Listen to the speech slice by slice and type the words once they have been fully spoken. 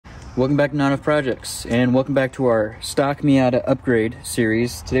Welcome back to NA Projects, and welcome back to our stock Miata upgrade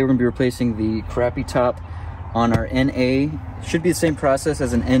series. Today we're going to be replacing the crappy top on our NA. Should be the same process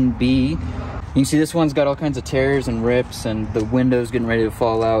as an NB. You can see this one's got all kinds of tears and rips, and the window's getting ready to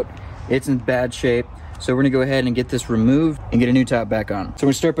fall out. It's in bad shape, so we're going to go ahead and get this removed and get a new top back on. So we're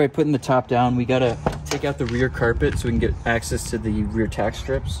going to start by putting the top down. We got to take out the rear carpet so we can get access to the rear tack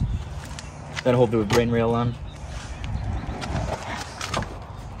strips. That'll hold the rain rail on.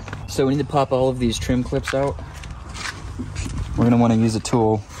 So we need to pop all of these trim clips out. We're gonna wanna use a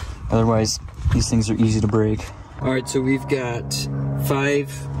tool, otherwise these things are easy to break. All right, so we've got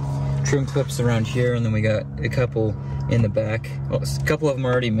 5 trim clips around here, and then we got a couple in the back. Well, a couple of them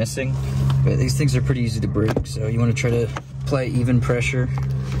are already missing, but these things are pretty easy to break. So you wanna try to apply even pressure.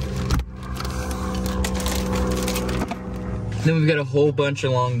 Then we've got a whole bunch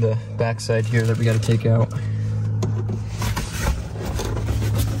along the backside here that we gotta take out.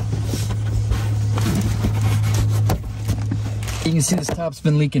 You can see this top's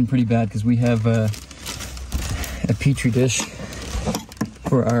been leaking pretty bad because we have a petri dish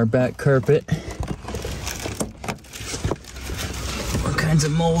for our back carpet. All kinds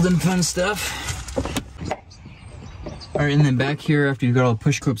of mold and fun stuff. All right, and then back here, after you've got all the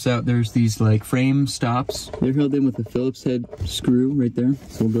push clips out, there's these like frame stops. They're held in with a Phillips head screw right there.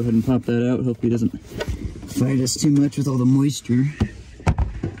 So we'll go ahead and pop that out. Hopefully it doesn't fight us too much with all the moisture.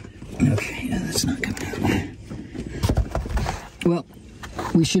 Okay, yeah, that's not coming out. Well,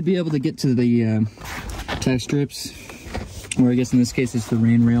 we should be able to get to the tack strips, or I guess in this case it's the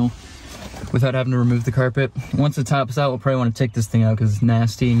rain rail, without having to remove the carpet. Once the top's out, we'll probably want to take this thing out because it's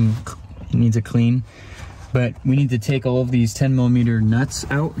nasty and it needs a clean. But we need to take all of these 10mm nuts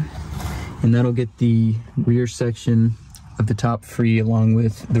out, and that'll get the rear section of the top free along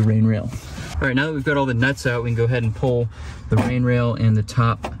with the rain rail. All right, now that we've got all the nuts out, we can go ahead and pull the rain rail and the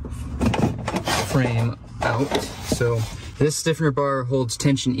top frame out. So this stiffener bar holds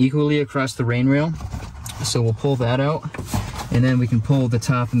tension equally across the rain rail. So we'll pull that out, and then we can pull the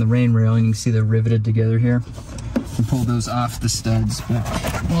top and the rain rail, and you can see they're riveted together here. And pull those off the studs. But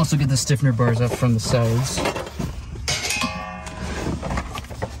we'll also get the stiffener bars up from the sides.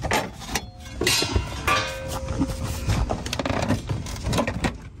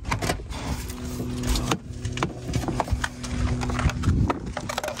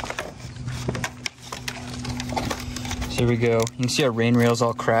 There we go. You can see our rain rail's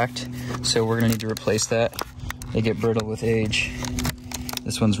all cracked, so we're gonna need to replace that. They get brittle with age.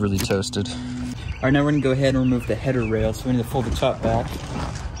 This one's really toasted. All right, now we're gonna go ahead and remove the header rail. So we need to fold the top back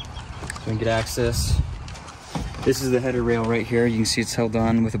so we can get access. This is the header rail right here. You can see it's held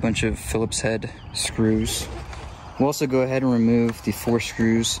on with a bunch of Phillips head screws. We'll also go ahead and remove the 4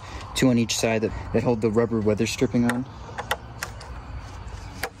 screws, 2 on each side that hold the rubber weather stripping on.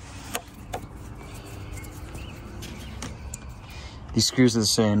 These screws are the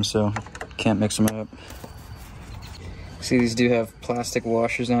same, so can't mix them up. See, these do have plastic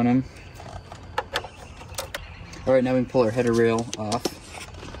washers on them. All right, now we can pull our header rail off.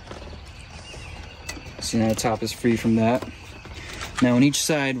 See, now the top is free from that. Now on each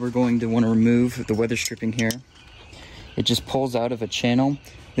side, we're going to want to remove the weather stripping here. It just pulls out of a channel.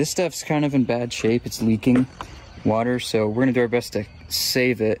 This stuff's kind of in bad shape. It's leaking water, so we're gonna do our best to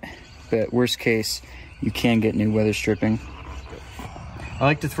save it, but worst case, you can get new weather stripping. I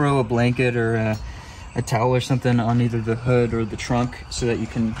like to throw a blanket or a towel or something on either the hood or the trunk so that you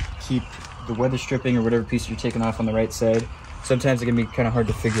can keep the weather stripping or whatever piece you're taking off on the right side. Sometimes it can be kind of hard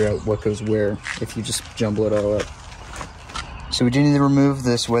to figure out what goes where if you just jumble it all up. So we do need to remove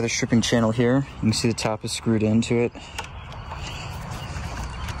this weather stripping channel here. You can see the top is screwed into it.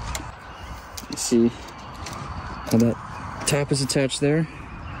 Let's see how that top is attached there.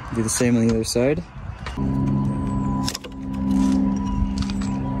 Do the same on the other side.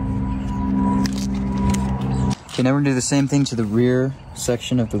 Okay, now we're gonna do the same thing to the rear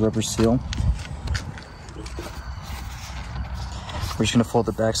section of the rubber seal. We're just gonna fold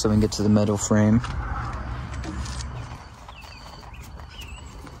it back so we can get to the metal frame.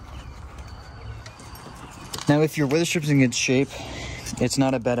 Now, if your weather strip's in good shape, it's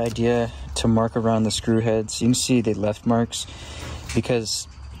not a bad idea to mark around the screw heads. You can see they left marks because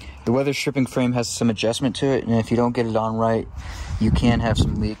the weather stripping frame has some adjustment to it, and if you don't get it on right, you can have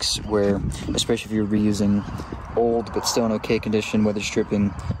some leaks where, especially if you're reusing old but still in okay condition weather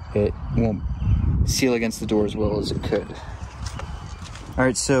stripping, it won't seal against the door as well as it could. All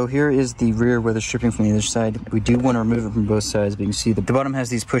right, so here is the rear weather stripping from the other side. We do want to remove it from both sides, but you can see the bottom has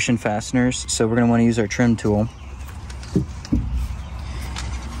these push-in fasteners, so we're going to want to use our trim tool.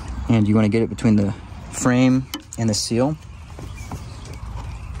 And you want to get it between the frame and the seal.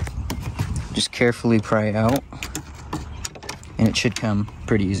 just carefully pry out, and it should come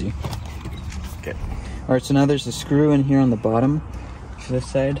pretty easy. Okay. All right, so now there's a screw in here on the bottom for this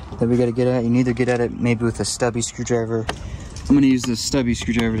side that we gotta get at. You can either get at it maybe with a stubby screwdriver. I'm gonna use the stubby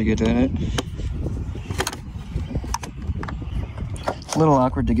screwdriver to get at it. It's a little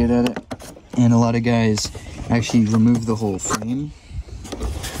awkward to get at it, and a lot of guys actually remove the whole frame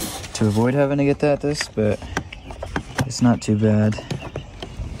to avoid having to get at this, but it's not too bad.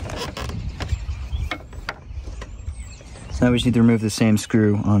 So now we just need to remove the same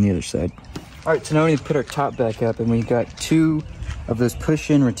screw on the other side. All right, so now we need to put our top back up, and we got 2 of those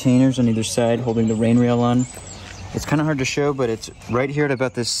push-in retainers on either side holding the rain rail on. It's kind of hard to show, but it's right here at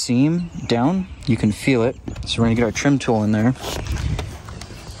about this seam down. You can feel it. So we're gonna get our trim tool in there.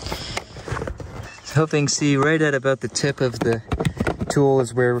 Helping see right at about the tip of the tool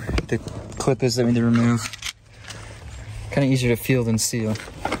is where the clip is that we need to remove. Kind of easier to feel than seal.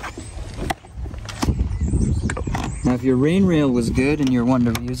 Now if your rain rail was good and you're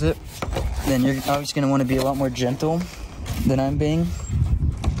wanting to use it, then you're obviously going to want to be a lot more gentle than I'm being.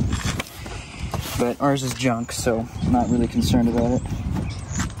 But ours is junk, so I'm not really concerned about it.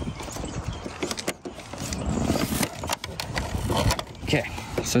 Okay,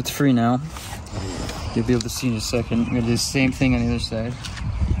 so it's free now. You'll be able to see in a second. We're going to do the same thing on the other side.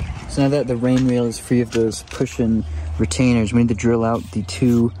 So now that the rain rail is free of those push-in retainers, we need to drill out the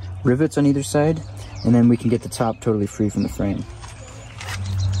 2 rivets on either side, and then we can get the top totally free from the frame.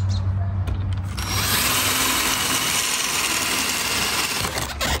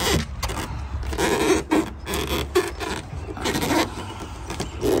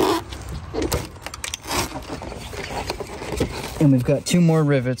 And we've got 2 more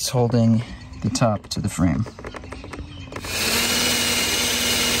rivets holding the top to the frame.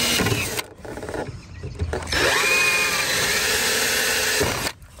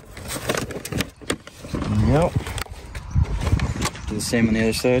 There we go. Do the same on the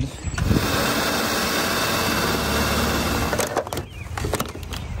other side.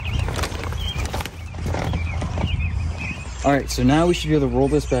 All right, so now we should be able to roll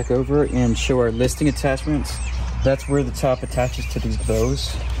this back over and show our listing attachments. That's where the top attaches to these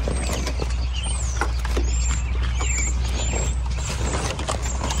bows.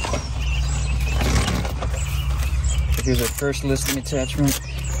 Here's our first listing attachment.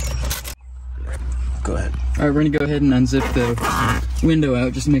 Go ahead. All right, we're gonna go ahead and unzip the window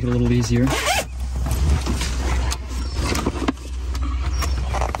out just to make it a little easier.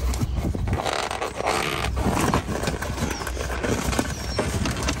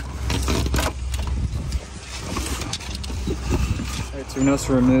 Alright, so we know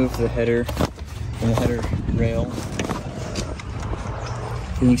to remove the header and the header rail.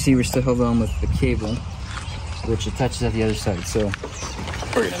 And you can see we're still held on with the cable, which attaches at the other side. So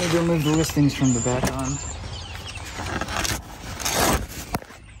we're gonna need to remove the listings from the back on.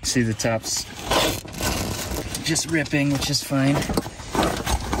 See the top's just ripping, which is fine.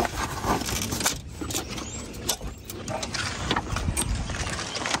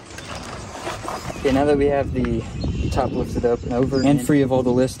 Okay, now that we have the top lifted up and over and free of all the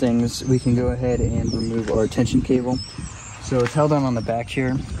listings, we can go ahead and remove our tension cable. So it's held on the back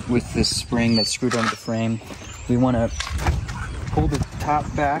here with this spring that's screwed onto the frame. We want to pull the top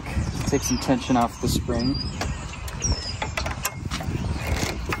back, take some tension off the spring.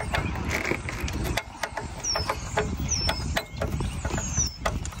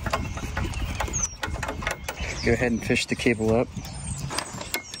 Go ahead and fish the cable up.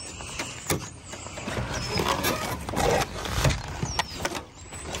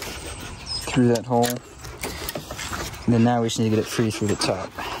 Through that hole. And then now we just need to get it free through the top.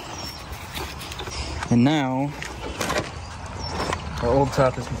 And now, our old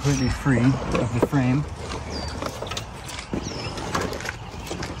top is completely free of the frame.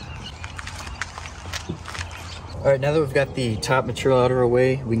 All right, now that we've got the top material out of our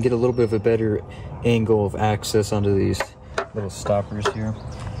way, we can get a little bit of a better angle of access onto these little stoppers here.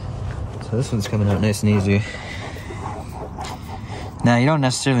 So this one's coming out nice and easy. Now, you don't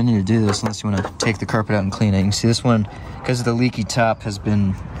necessarily need to do this unless you want to take the carpet out and clean it. You can see this one, because of the leaky top, has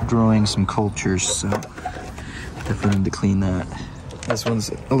been growing some cultures, so definitely need to clean that. This one's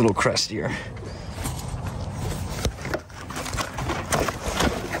a little crustier.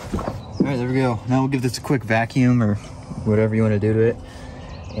 All right, there we go. Now we'll give this a quick vacuum or whatever you want to do to it.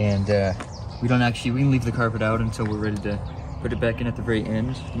 And we can leave the carpet out until we're ready to put it back in at the very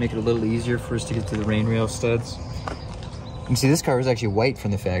end to make it a little easier for us to get to the rain rail studs. You can see this car is actually white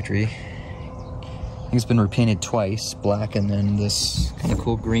from the factory. I think it's been repainted twice, black and then this kind of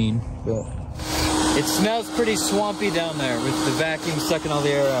cool green. But it smells pretty swampy down there with the vacuum sucking all the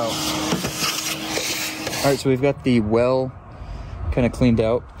air out. All right, so we've got the well kind of cleaned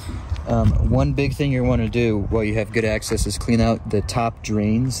out. One big thing you want to do while you have good access is clean out the top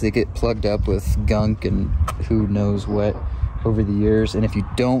drains. They get plugged up with gunk and who knows what over the years. And if you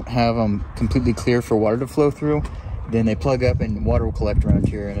don't have them completely clear for water to flow through, then they plug up and water will collect around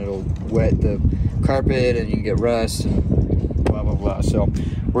here and it'll wet the carpet and you can get rust and blah, blah, blah. So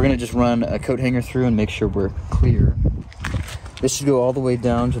we're gonna just run a coat hanger through and make sure we're clear. This should go all the way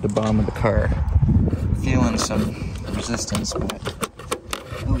down to the bottom of the car. Feeling some resistance, but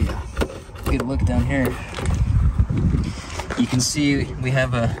oh yeah. Good look down here. You can see we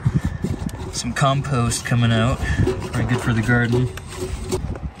have some compost coming out. Very good for the garden.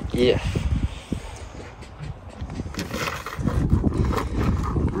 Yeah.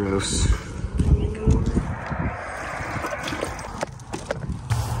 Gross. There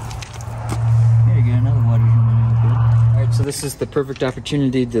you go, another water coming out. Good. Alright, so this is the perfect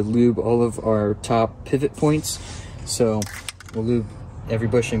opportunity to lube all of our top pivot points. So we'll lube every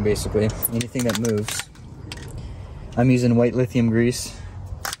bushing basically, anything that moves. I'm using white lithium grease.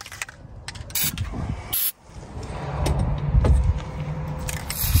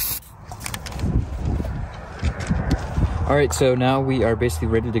 Alright, so now we are basically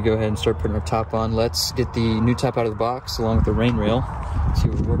ready to go ahead and start putting our top on. Let's get the new top out of the box along with the rain rail. See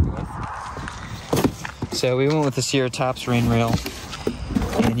what we're working with. So we went with the Sierra Tops rain rail.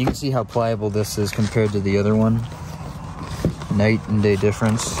 And you can see how pliable this is compared to the other one. Night and day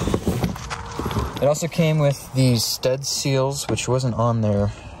difference. It also came with these stud seals, which wasn't on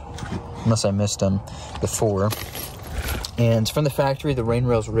there, unless I missed them before. And from the factory, the rain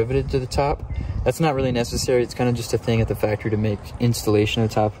rail's riveted to the top. That's not really necessary. It's kind of just a thing at the factory to make installation of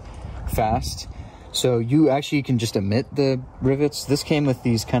the top fast. So you actually can just omit the rivets. This came with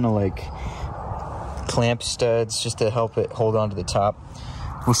these kind of like clamp studs just to help it hold on to the top.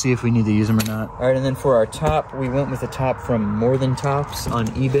 We'll see if we need to use them or not. All right, and then for our top, we went with a top from More Than Tops on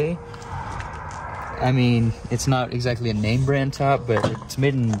eBay. I mean, it's not exactly a name brand top, but it's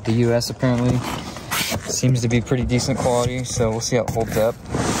made in the US apparently. Seems to be pretty decent quality, so we'll see how it holds up.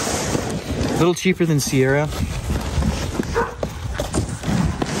 A little cheaper than Sierra.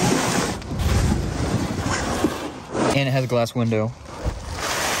 And it has a glass window.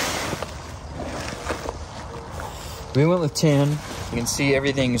 We went with tin. You can see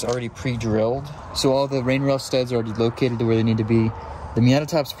everything's already pre-drilled. So all the rain rail studs are already located to where they need to be. The Miata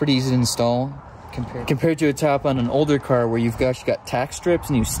top's pretty easy to install compared to a top on an older car where you've actually got tack strips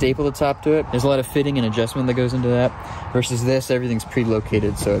and you staple the top to it. There's a lot of fitting and adjustment that goes into that. Versus this, everything's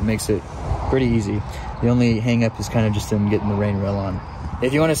pre-located, so it makes it pretty easy. The only hang-up is kind of just in getting the rain rail on.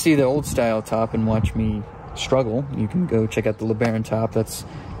 If you want to see the old style top and watch me struggle, you can go check out the LeBaron top. That's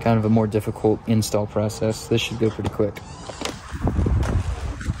kind of a more difficult install process. This should go pretty quick.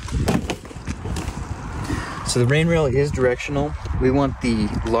 So the rain rail is directional. We want the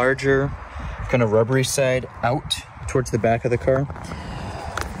larger kind of rubbery side out towards the back of the car.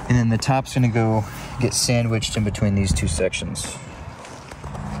 And then the top's gonna go get sandwiched in between these two sections.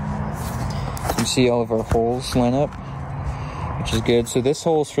 You see all of our holes line up, which is good. So this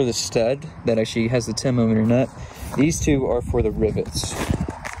hole is for the stud that actually has the 10mm nut. These two are for the rivets.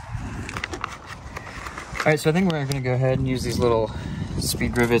 All right, so I think we're gonna go ahead and use these little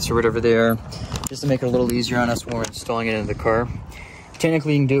speed rivets or whatever they are, just to make it a little easier on us when we're installing it into the car.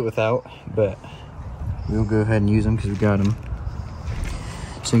 Technically you can do it without, but we'll go ahead and use them because we got them.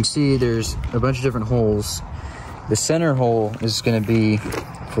 So you can see there's a bunch of different holes. The center hole is going to be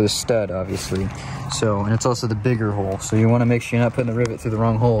for the stud, obviously. So, and it's also the bigger hole. So you want to make sure you're not putting the rivet through the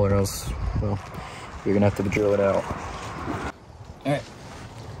wrong hole, or else, well, you're going to have to drill it out. All right.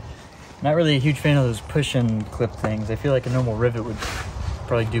 Not really a huge fan of those push and clip things. I feel like a normal rivet would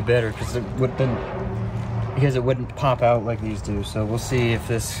probably do better because it wouldn't pop out like these do. So we'll see if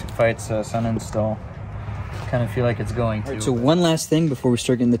this fights us on install. Kind of feel like it's going to. Right, so one last thing before we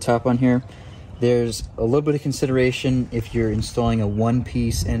start getting the top on here. There's a little bit of consideration if you're installing a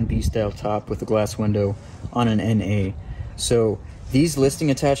one-piece NB style top with a glass window on an NA. So these listing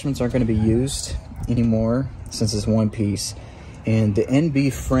attachments aren't going to be used anymore since it's one piece. And the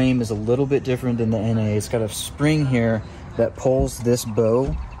NB frame is a little bit different than the NA. It's got a spring here that pulls this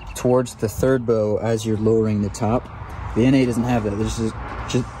bow towards the third bow as you're lowering the top. The NA doesn't have that.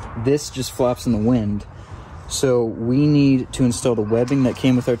 This just flops in the wind. So we need to install the webbing that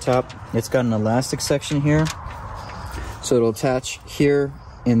came with our top. It's got an elastic section here. So it'll attach here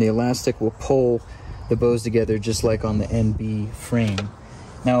and the elastic will pull the bows together just like on the NB frame.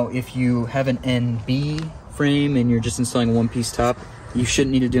 Now, if you have an NB frame and you're just installing a one-piece top, you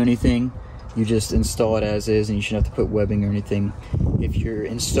shouldn't need to do anything. You just install it as is and you shouldn't have to put webbing or anything. If you're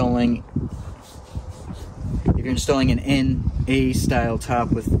installing if you're installing an NA style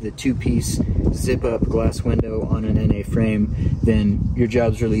top with the 2-piece zip up glass window on an NA frame, then your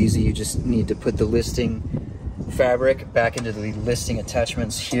job's really easy. You just need to put the listing fabric back into the listing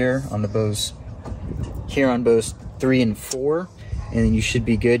attachments here on the bows, here on bows 3 and 4, and then you should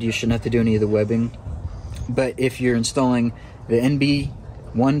be good. You shouldn't have to do any of the webbing. But if you're installing the NB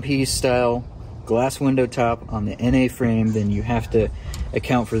 1-piece style glass window top on the NA frame, then you have to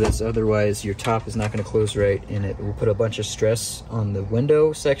account for this. Otherwise your top is not going to close right, and it will put a bunch of stress on the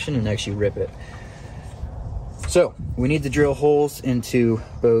window section and actually rip it. So we need to drill holes into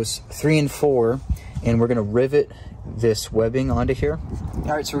bows 3 and 4, and we're going to rivet this webbing onto here.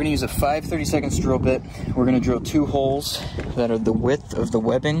 Alright, so we're going to use a 5 32-second drill bit. We're going to drill 2 holes that are the width of the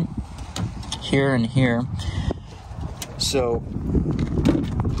webbing, here and here. So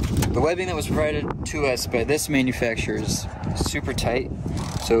the webbing that was provided to us by this manufacturer is super tight,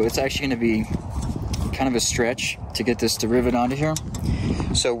 so it's actually going to be kind of a stretch to get this to rivet onto here.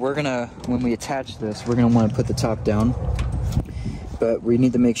 So we're gonna, when we attach this, we're gonna want to put the top down, but we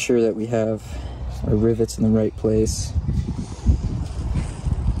need to make sure that we have our rivets in the right place.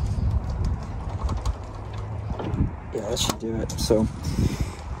 Yeah, that should do it. So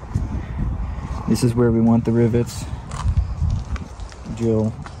this is where we want the rivets.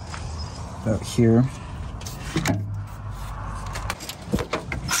 Drill about here.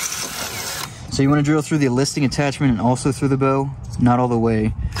 So you want to drill through the listing attachment and also through the bow, not all the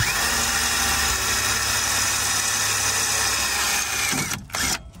way.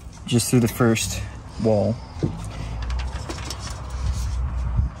 Just through the first wall.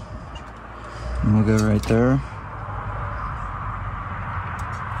 And we'll go right there.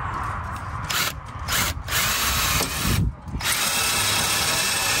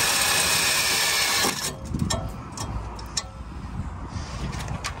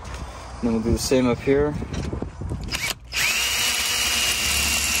 Then we'll do the same up here.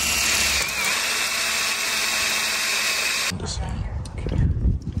 Okay.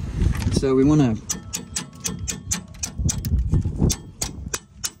 So we want to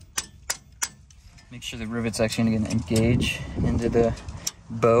make sure the rivet's actually going to engage into the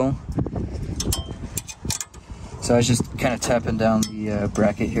bow. So I was just kind of tapping down the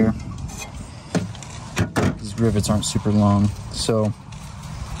bracket here. These rivets aren't super long. So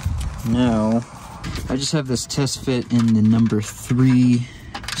now, I just have this test fit in the number 3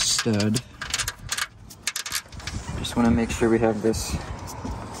 stud. Just want to make sure we have this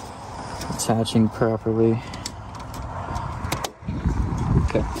attaching properly.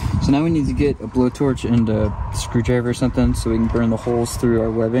 Okay, so now we need to get a blowtorch and a screwdriver or something so we can burn the holes through our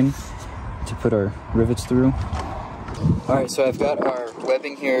webbing to put our rivets through. Alright, so I've got our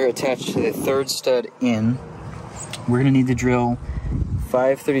webbing here attached to the 3rd stud in. We're going to need to drill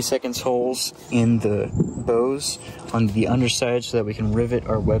 5 32-second holes in the bows on the underside so that we can rivet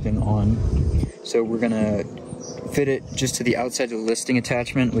our webbing on. So we're going to fit it just to the outside of the listing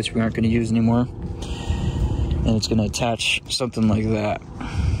attachment, which we aren't going to use anymore. And it's going to attach something like that.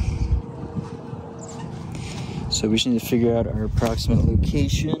 So we just need to figure out our approximate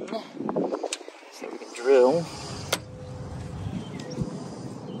location so we can drill.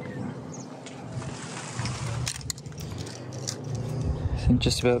 I think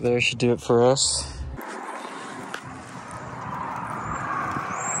just about there should do it for us.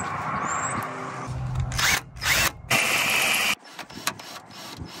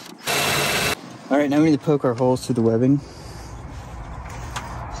 Alright, now we need to poke our holes through the webbing.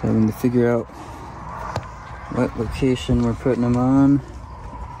 So we need to figure out what location we're putting them on.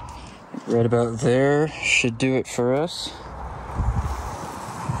 Right about there should do it for us.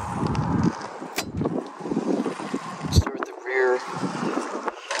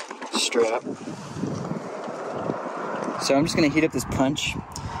 Strap. So I'm just going to heat up this punch,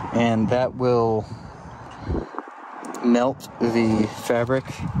 and that will melt the fabric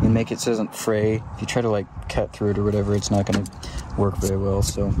and make it so it doesn't fray. If you try to like cut through it or whatever, it's not going to work very well.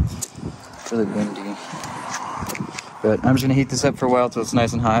 So it's really windy. But I'm just going to heat this up for a while until it's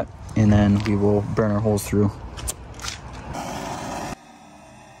nice and hot, and then we will burn our holes through.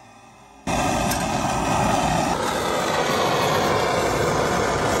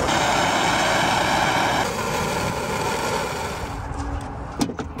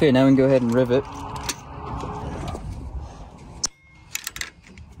 Okay, now we can go ahead and rivet.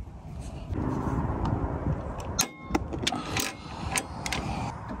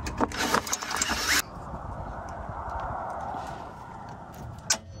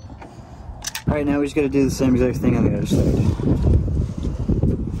 Alright, now we just gotta do the same exact thing on the other side.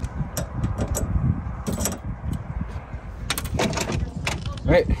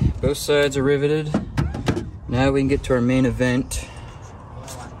 Alright, both sides are riveted. Now we can get to our main event,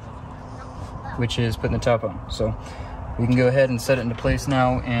 which is putting the top on. So we can go ahead and set it into place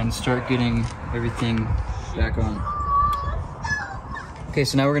now and start getting everything back on. Okay,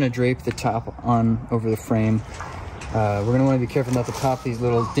 so now we're gonna drape the top on over the frame. We're gonna wanna be careful not to pop these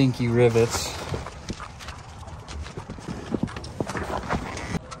little dinky rivets.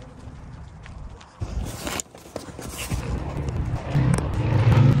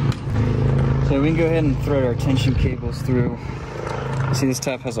 So we can go ahead and thread our tension cables through. See, this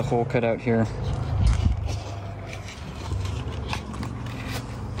top has a hole cut out here.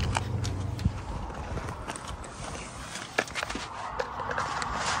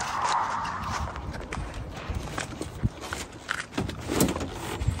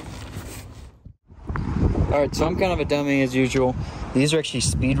 Alright, so I'm kind of a dummy as usual. These are actually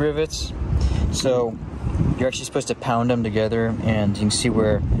speed rivets. So you're actually supposed to pound them together, and you can see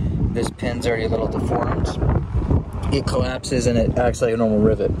where this pin's already a little deformed. It collapses and it acts like a normal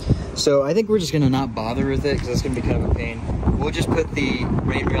rivet. So I think we're just gonna not bother with it because that's gonna be kind of a pain. We'll just put the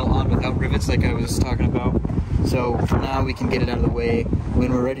rain rail on without rivets like I was talking about. So for now we can get it out of the way.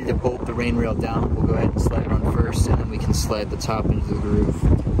 When we're ready to bolt the rain rail down, we'll go ahead and slide it on first, and then we can slide the top into the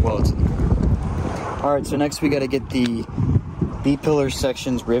groove while it's in the groove. Alright, so next we gotta get the B-pillar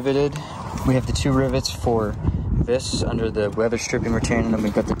sections riveted. We have the 2 rivets for this under the weather stripping retainer, and then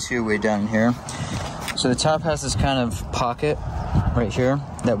we've got the 2 way down here. So the top has this kind of pocket right here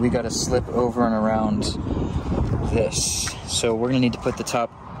that we gotta slip over and around this. So we're gonna need to put the top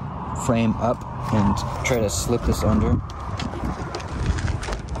frame up and try to slip this under.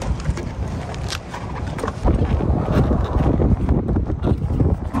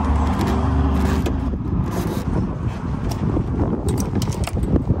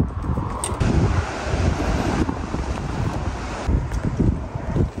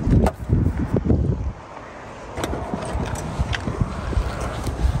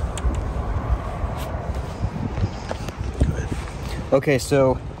 Okay,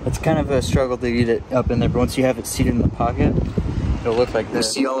 so it's kind of a struggle to get it up in there, but once you have it seated in the pocket, it'll look like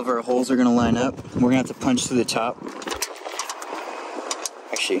this. You see all of our holes are gonna line up. We're gonna have to punch through the top.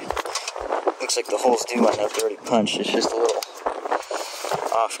 Actually, looks like the holes do line up. They're already punched. It's just a little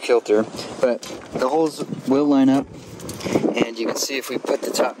off kilter, but the holes will line up. And you can see if we put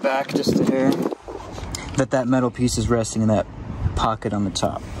the top back just a hair, that metal piece is resting in that pocket on the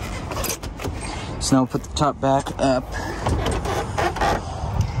top. So now we'll put the top back up.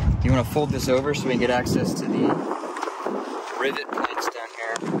 You want to fold this over so we can get access to the rivet points down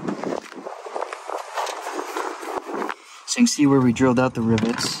here. So you can see where we drilled out the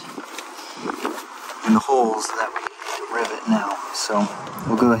rivets and the holes that we rivet now. So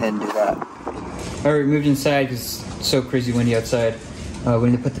we'll go ahead and do that. Alright, we moved inside because it's so crazy windy outside.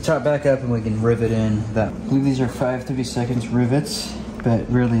 We need to put the top back up and we can rivet in that. I believe these are 5/32 rivets, but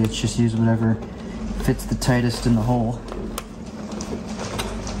really it's just use whatever fits the tightest in the hole.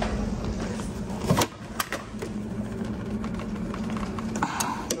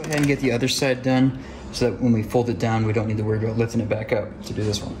 And get the other side done so that when we fold it down we don't need to worry about lifting it back up to do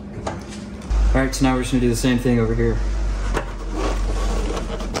this one. Alright, so now we're just going to do the same thing over here.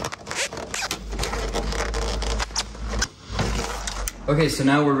 Okay, so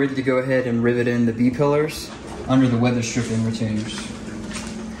now we're ready to go ahead and rivet in the B-pillars under the weather stripping retainers.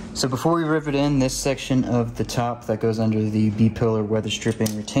 So before we rivet in this section of the top that goes under the B-pillar weather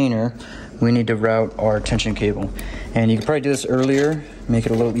stripping retainer, we need to route our tension cable. And you can probably do this earlier, make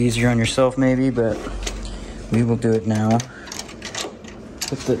it a little easier on yourself maybe, but we will do it now.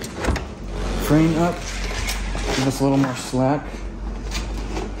 Put the frame up, give us a little more slack.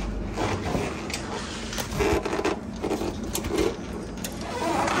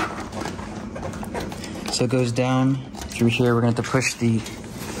 So it goes down through here. We're going to have to push the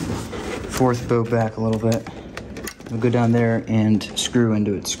 4th bow back a little bit. We'll go down there and screw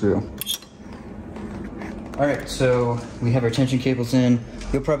into its screw. Alright, so we have our tension cables in.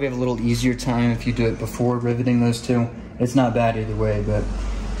 You'll probably have a little easier time if you do it before riveting those 2. It's not bad either way, but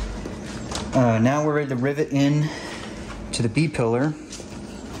now we're ready to rivet in to the B-pillar.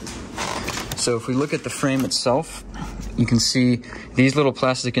 So if we look at the frame itself, you can see these little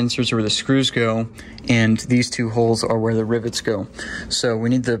plastic inserts are where the screws go, and these 2 holes are where the rivets go. So we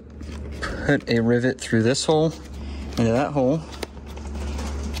need to put a rivet through this hole, into that hole,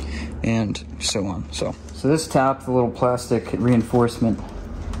 and so on. So this top, the little plastic reinforcement,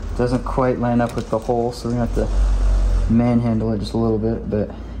 doesn't quite line up with the hole, so we're gonna have to manhandle it just a little bit, but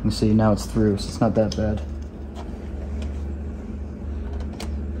you can see now it's through, so it's not that bad.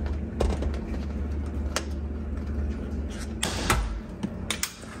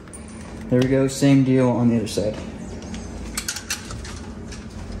 There we go, same deal on the other side.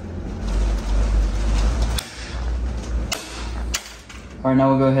 All right, now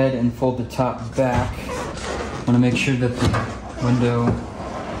we'll go ahead and fold the top back. I want to make sure that the window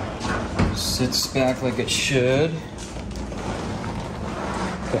sits back like it should.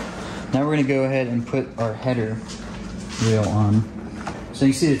 Okay, now we're gonna go ahead and put our header rail on. So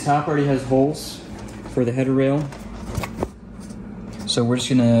you see the top already has holes for the header rail. So we're just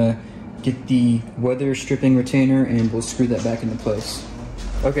gonna get the weather stripping retainer and we'll screw that back into place.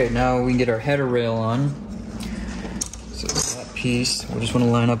 Okay, now we can get our header rail on. So that piece, we just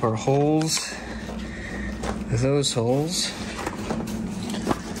wanna line up our holes with those holes.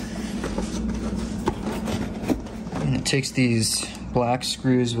 And it takes these black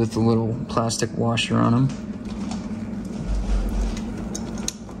screws with the little plastic washer on them.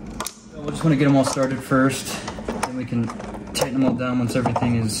 So we just wanna get them all started first, then we can tighten them all down once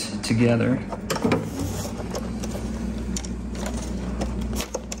everything is together.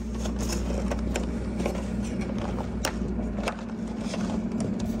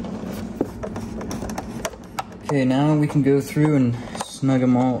 Okay, now we can go through and snug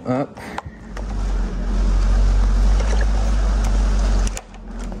them all up.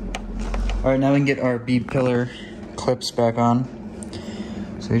 All right, now we can get our B-pillar clips back on.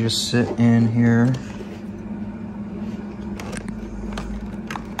 So they just sit in here.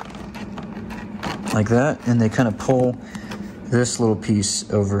 Like that, and they kind of pull this little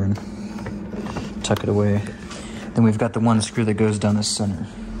piece over and tuck it away. Then we've got the one screw that goes down the center.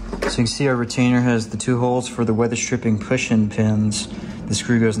 So you can see our retainer has the 2 holes for the weather stripping push-in pins. The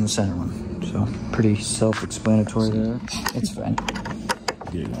screw goes in the center one. So pretty self-explanatory there. It's fine.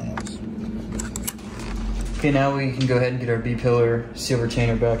 Okay, now we can go ahead and get our B-pillar seal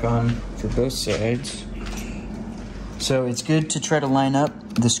retainer back on for both sides. So it's good to try to line up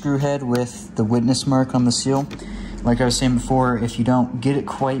the screw head with the witness mark on the seal. Like I was saying before, if you don't get it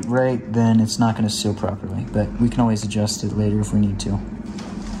quite right, then it's not going to seal properly. But we can always adjust it later if we need to.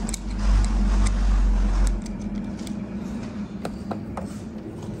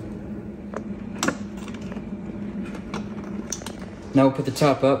 Now we'll put the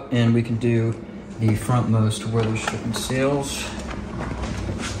top up and we can do the frontmost weather stripping seals.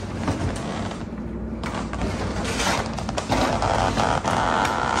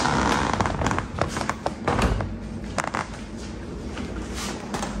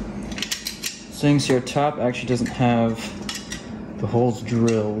 So you can see our top actually doesn't have the holes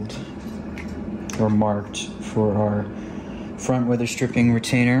drilled or marked for our front weather stripping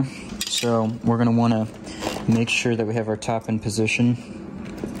retainer. So we're going to want to make sure that we have our top in position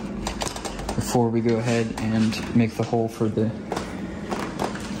before we go ahead and make the hole for the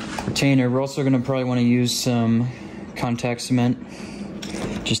retainer. We're also going to probably want to use some contact cement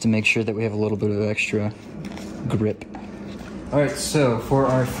just to make sure that we have a little bit of extra grip. Alright, so for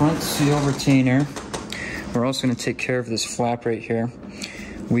our front seal retainer, we're also going to take care of this flap right here.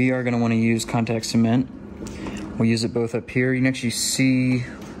 We are going to want to use contact cement. We'll use it both up here. You can actually see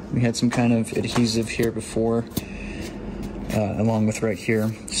we had some kind of adhesive here before, along with right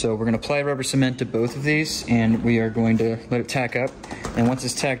here. So we're going to apply rubber cement to both of these, and we are going to let it tack up. And once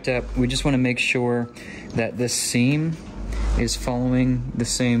it's tacked up, we just want to make sure that this seam is following the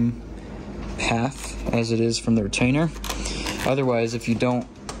same path as it is from the retainer. Otherwise, if you don't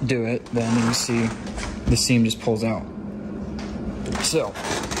do it, then you see the seam just pulls out. So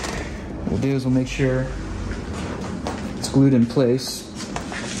what we'll do is we'll make sure it's glued in place,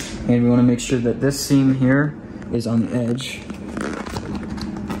 and we want to make sure that this seam here is on the edge.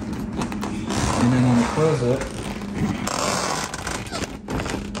 And then when we close it,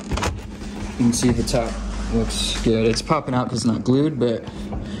 you can see the top looks good. It's popping out because it's not glued, but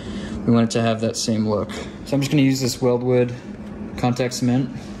we want it to have that same look. So I'm just going to use this Weldwood contact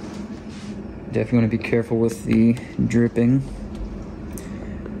cement. Definitely want to be careful with the dripping.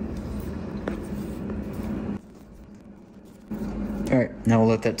 Alright, now we'll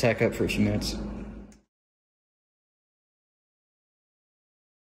let that tack up for a few minutes.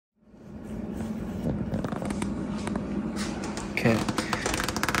 Okay,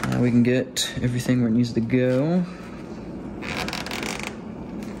 now we can get everything where it needs to go.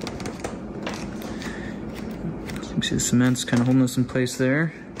 So you can see the cement's kind of holding us in place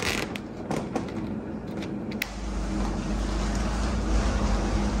there.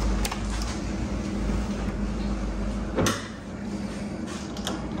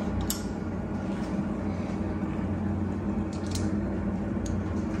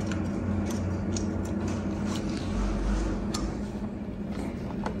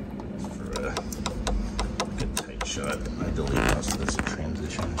 Shot. I delete most of this in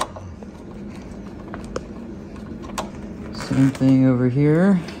transition. Same thing over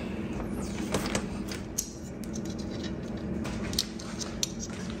here.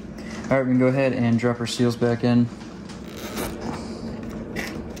 All right, we can go ahead and drop our seals back in.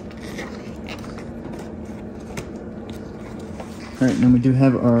 All right, then we do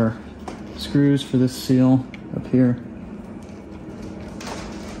have our screws for this seal up here.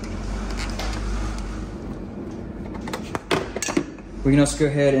 We can also go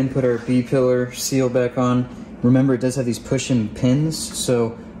ahead and put our B-pillar seal back on. Remember, it does have these push-in pins,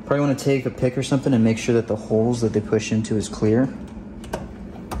 so probably want to take a pick or something and make sure that the holes that they push into is clear.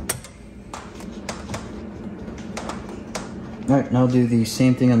 Alright, now I'll do the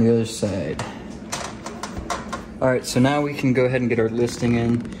same thing on the other side. Alright, so now we can go ahead and get our listing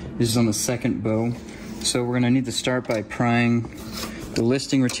in. This is on the second bow. So we're going to need to start by prying the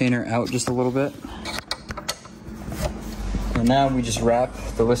listing retainer out just a little bit. And now we just wrap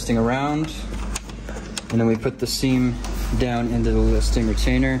the listing around, and then we put the seam down into the listing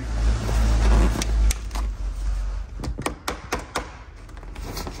retainer.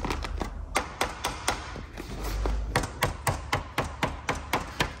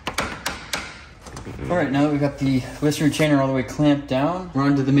 Alright, now that we've got the listing retainer all the way clamped down, we're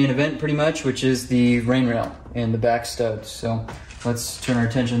on to the main event pretty much, which is the rain rail and the back studs. So let's turn our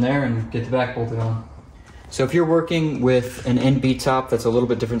attention there and get the back bolted on. So if you're working with an NB top that's a little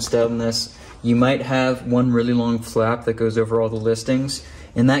bit different style than this, you might have one really long flap that goes over all the listings.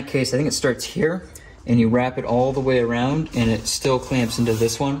 In that case, I think it starts here, and you wrap it all the way around, and it still clamps into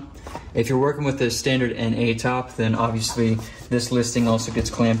this one. If you're working with a standard NA top, then obviously this listing also gets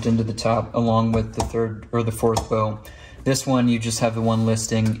clamped into the top along with the third or the fourth bow. This one, you just have the one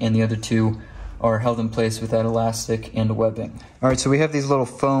listing, and the other two are held in place with that elastic and webbing. All right, so we have these little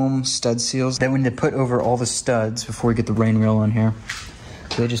foam stud seals that we need to put over all the studs before we get the rain rail on here.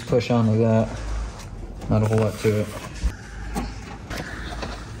 So they just push on like that. Not a whole lot to it.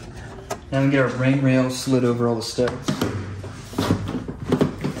 Now we get our rain rail slid over all the studs.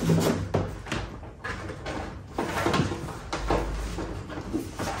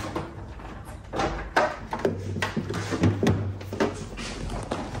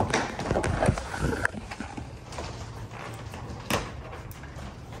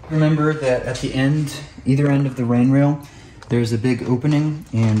 Remember that at the end, either end of the rain rail, there's a big opening,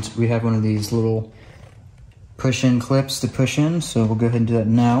 and we have one of these little push-in clips to push in, so we'll go ahead and do that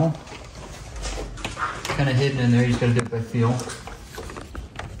now. Kind of hidden in there, you just gotta do it by feel.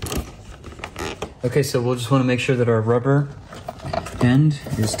 Okay, so we'll just wanna make sure that our rubber end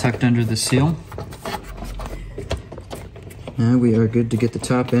is tucked under the seal. Now we are good to get the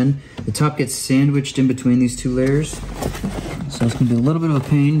top in. The top gets sandwiched in between these two layers. So it's gonna be a little bit of a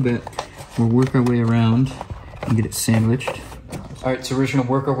pain, but we'll work our way around and get it sandwiched. All right, so we're just gonna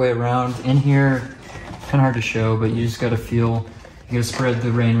work our way around. In here, kind of hard to show, but you just gotta feel, you gotta spread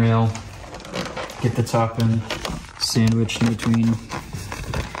the rain rail, get the top in, sandwiched in between,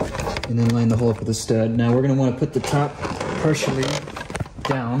 and then line the hole up with a stud. Now we're gonna wanna put the top partially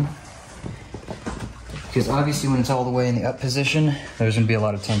down, because obviously when it's all the way in the up position, there's gonna be a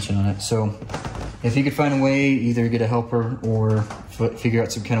lot of tension on it. So if you could find a way, either get a helper or figure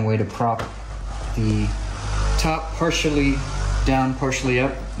out some kind of way to prop the top partially down, partially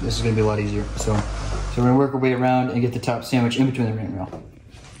up, this is gonna be a lot easier. So we're gonna work our way around and get the top sandwich in between the rain rail.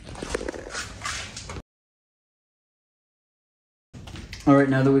 All right,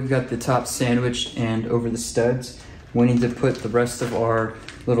 now that we've got the top sandwiched and over the studs, we need to put the rest of our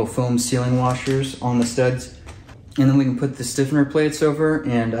little foam sealing washers on the studs, and then we can put the stiffener plates over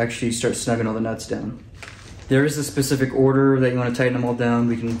and actually start snugging all the nuts down. There is a specific order that you want to tighten them all down.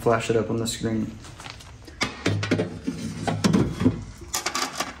 We can flash it up on the screen.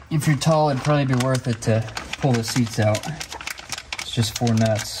 If you're tall, it'd probably be worth it to pull the seats out. It's just 4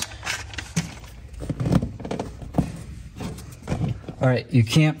 nuts. All right, you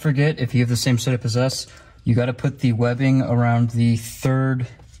can't forget, if you have the same setup as us, you got to put the webbing around the third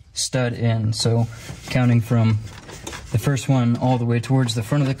stud in. So counting from the first one all the way towards the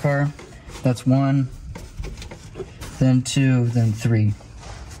front of the car, that's 1, then 2, then 3.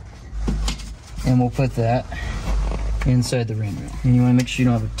 And we'll put that inside the rain rail. And you want to make sure you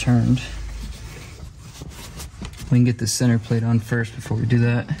don't have it turned. We can get the center plate on first before we do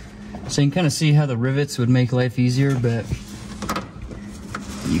that. So you can kind of see how the rivets would make life easier, but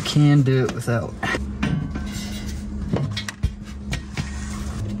you can do it without.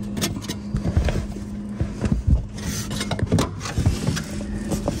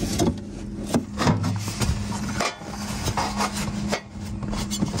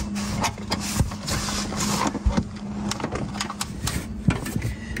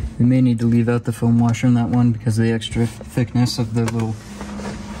 We may need to leave out the foam washer in that one because of the extra thickness of the little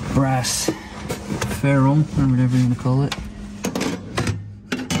brass ferrule, or whatever you want to call it.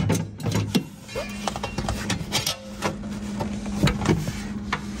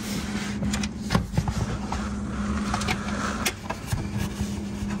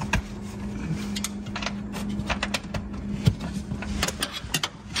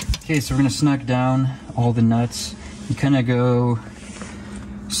 Okay, so we're gonna snug down all the nuts. You kind of go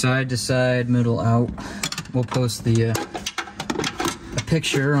side to side, middle out. We'll post the a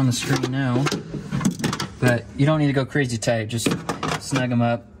picture on the screen now, but you don't need to go crazy tight. Just snug them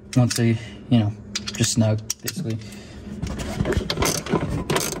up once they, you know, just snug, basically.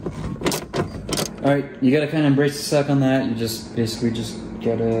 All right, you gotta kind of embrace the suck on that. You just basically just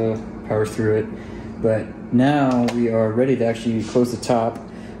gotta power through it. But now we are ready to actually close the top.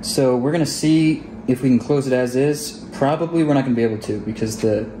 So we're gonna see if we can close it as is. Probably we're not gonna be able to because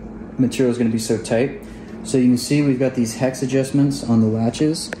the material is gonna be so tight. So you can see we've got these hex adjustments on the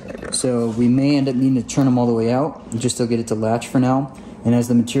latches. So we may end up needing to turn them all the way out and just still get it to latch for now. And as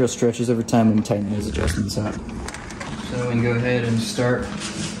the material stretches over time, we can tighten those adjustments up. So we can go ahead and start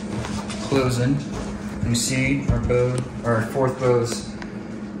closing. You see our bow, our fourth bow's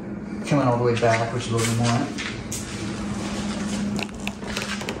coming all the way back, which is what we want.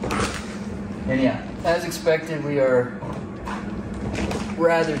 And yeah, as expected, we are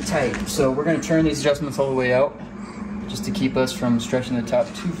rather tight. So we're going to turn these adjustments all the way out just to keep us from stretching the top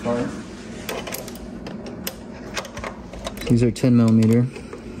too far. These are 10 millimeter.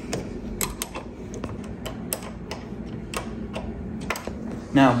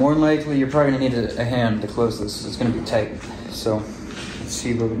 Now, more than likely, you're probably going to need a hand to close this. It's going to be tight. So let's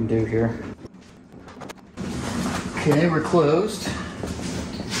see what we can do here. Okay, we're closed.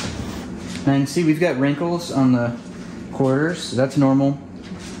 And see, we've got wrinkles on the quarters. So that's normal.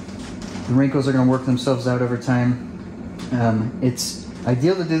 The wrinkles are going to work themselves out over time. It's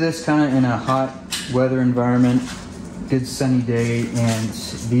ideal to do this kind of in a hot weather environment, good sunny day, and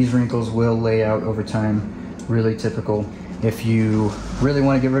these wrinkles will lay out over time. Really typical. If you really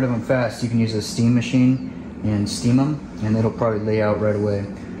want to get rid of them fast, you can use a steam machine and steam them, and it'll probably lay out right away.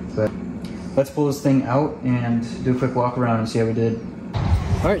 But let's pull this thing out and do a quick walk around and see how we did.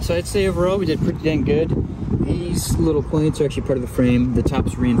 Alright, so I'd say overall we did pretty dang good. These little points are actually part of the frame. The top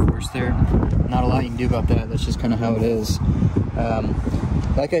is reinforced there. Not a lot you can do about that. That's just kind of how it is.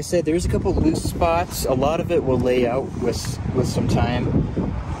 Like I said, there's a couple loose spots. A lot of it will lay out with some time.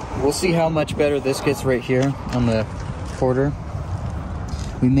 We'll see how much better this gets right here on the quarter.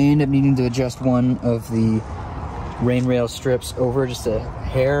 We may end up needing to adjust one of the rain rail strips over just a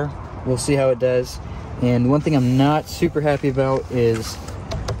hair. We'll see how it does. And one thing I'm not super happy about is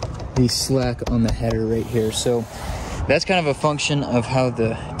the slack on the header right here. So that's kind of a function of how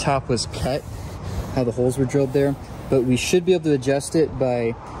the top was cut, how the holes were drilled there. But we should be able to adjust it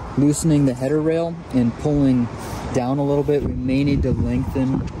by loosening the header rail and pulling down a little bit. We may need to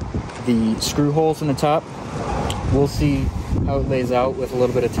lengthen the screw holes in the top. We'll see how it lays out with a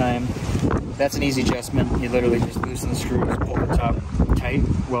little bit of time. That's an easy adjustment. You literally just loosen the screws, pull the top tight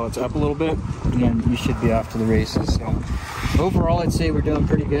while it's up a little bit, and you should be off to the races. So overall, I'd say we're doing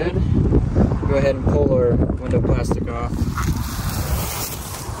pretty good. Go ahead and pull our window plastic off.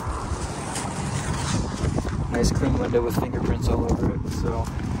 Nice clean window with fingerprints all over it. So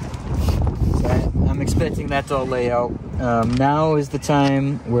I'm expecting that to all lay out. Now is the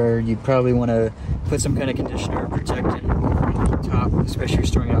time where you probably want to put some kind of conditioner or protectant over the top, especially if you're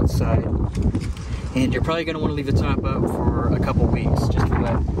storing it outside. And you're probably going to want to leave the top up for a couple weeks just to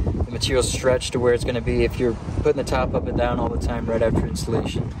let the material stretch to where it's going to be. If you're putting the top up and down all the time right after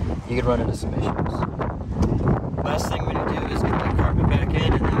installation, you could run into some issues. Last thing we're going to do is get the carpet back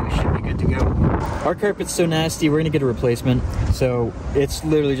in, and then we should be good to go. Our carpet's so nasty, we're going to get a replacement. So it's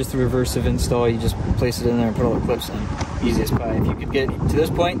literally just the reverse of install. You just place it in there and put all the clips in. Easiest pie. If you could get to this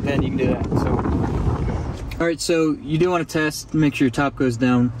point, then you can do that. So, all right, so you do want to test, make sure your top goes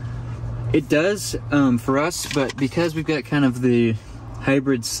down. It does for us, but because we've got kind of the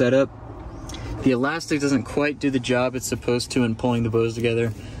hybrid setup, the elastic doesn't quite do the job it's supposed to in pulling the bows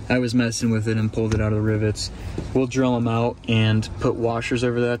together. I was messing with it and pulled it out of the rivets. We'll drill them out and put washers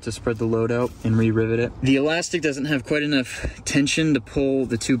over that to spread the load out and re-rivet it. The elastic doesn't have quite enough tension to pull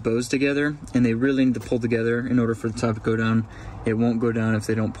the two bows together, and they really need to pull together in order for the top to go down. It won't go down if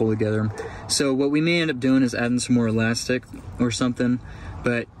they don't pull together. So what we may end up doing is adding some more elastic or something,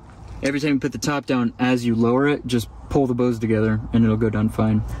 but every time you put the top down, as you lower it, just pull the bows together and it'll go down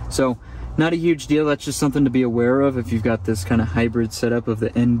fine. So not a huge deal. That's just something to be aware of if you've got this kind of hybrid setup of the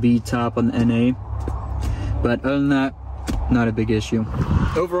NB top on the NA. But other than that, not a big issue.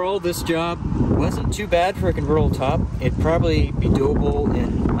 Overall, this job wasn't too bad for a convertible top. It'd probably be doable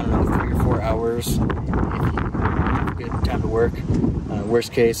in, I don't know, 3 or 4 hours if you have a good time to work.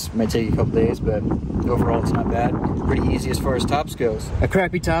 Worst case, might take you a couple days, but overall it's not bad. Pretty easy as far as tops goes. A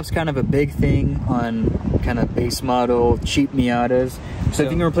crappy top's kind of a big thing on kind of base model, cheap Miatas. So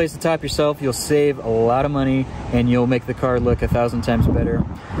if you can replace the top yourself, you'll save a lot of money and you'll make the car look 1,000 times better.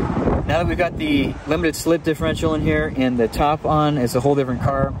 Now that we've got the limited slip differential in here and the top on, it's a whole different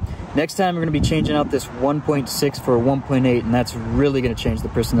car. Next time we're going to be changing out this 1.6 for a 1.8, and that's really going to change the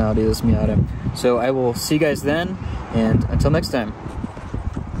personality of this Miata. So I will see you guys then, and until next time.